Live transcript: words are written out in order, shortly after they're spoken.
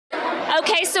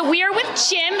Okay, so we are with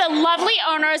Jim, the lovely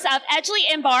owners of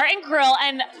Edgley Inn Bar and Grill,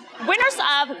 and winners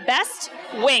of Best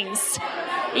Wings.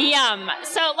 Yum.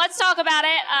 So let's talk about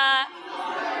it.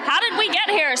 How did we get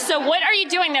here? So what are you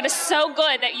doing that is so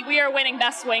good that we are winning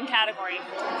Best Wing category?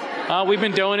 We've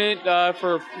been doing it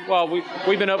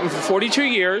we've been open for 42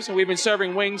 years, and we've been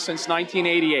serving wings since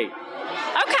 1988.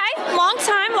 Okay, long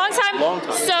time. Long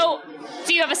time. So,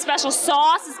 do you have a special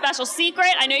sauce, a special secret?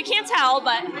 I know you can't tell,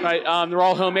 but... Right, they're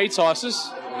all homemade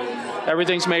sauces.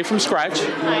 Everything's made from scratch.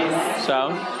 Nice. So.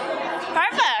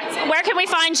 Perfect. Where can we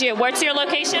find you? Where's your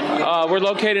location? We're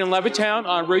located in Levittown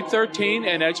on Route 13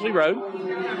 and Edgley Road.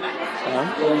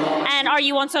 And are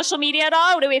you on social media at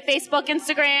all? Do we have Facebook,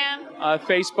 Instagram?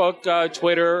 Facebook,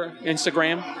 Twitter,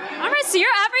 Instagram. All right, so you're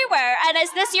everywhere. And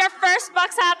is this your first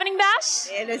Bucks Happening Bash?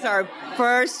 It is our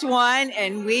first one,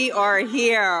 and we are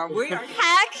here.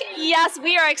 Heck yes,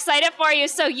 we are excited for you.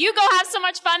 So you go have so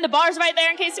much fun. The bar's right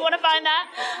there in case you want to find that.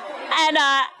 And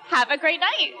have a great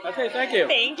night. Okay, thank you.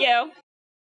 Thank you.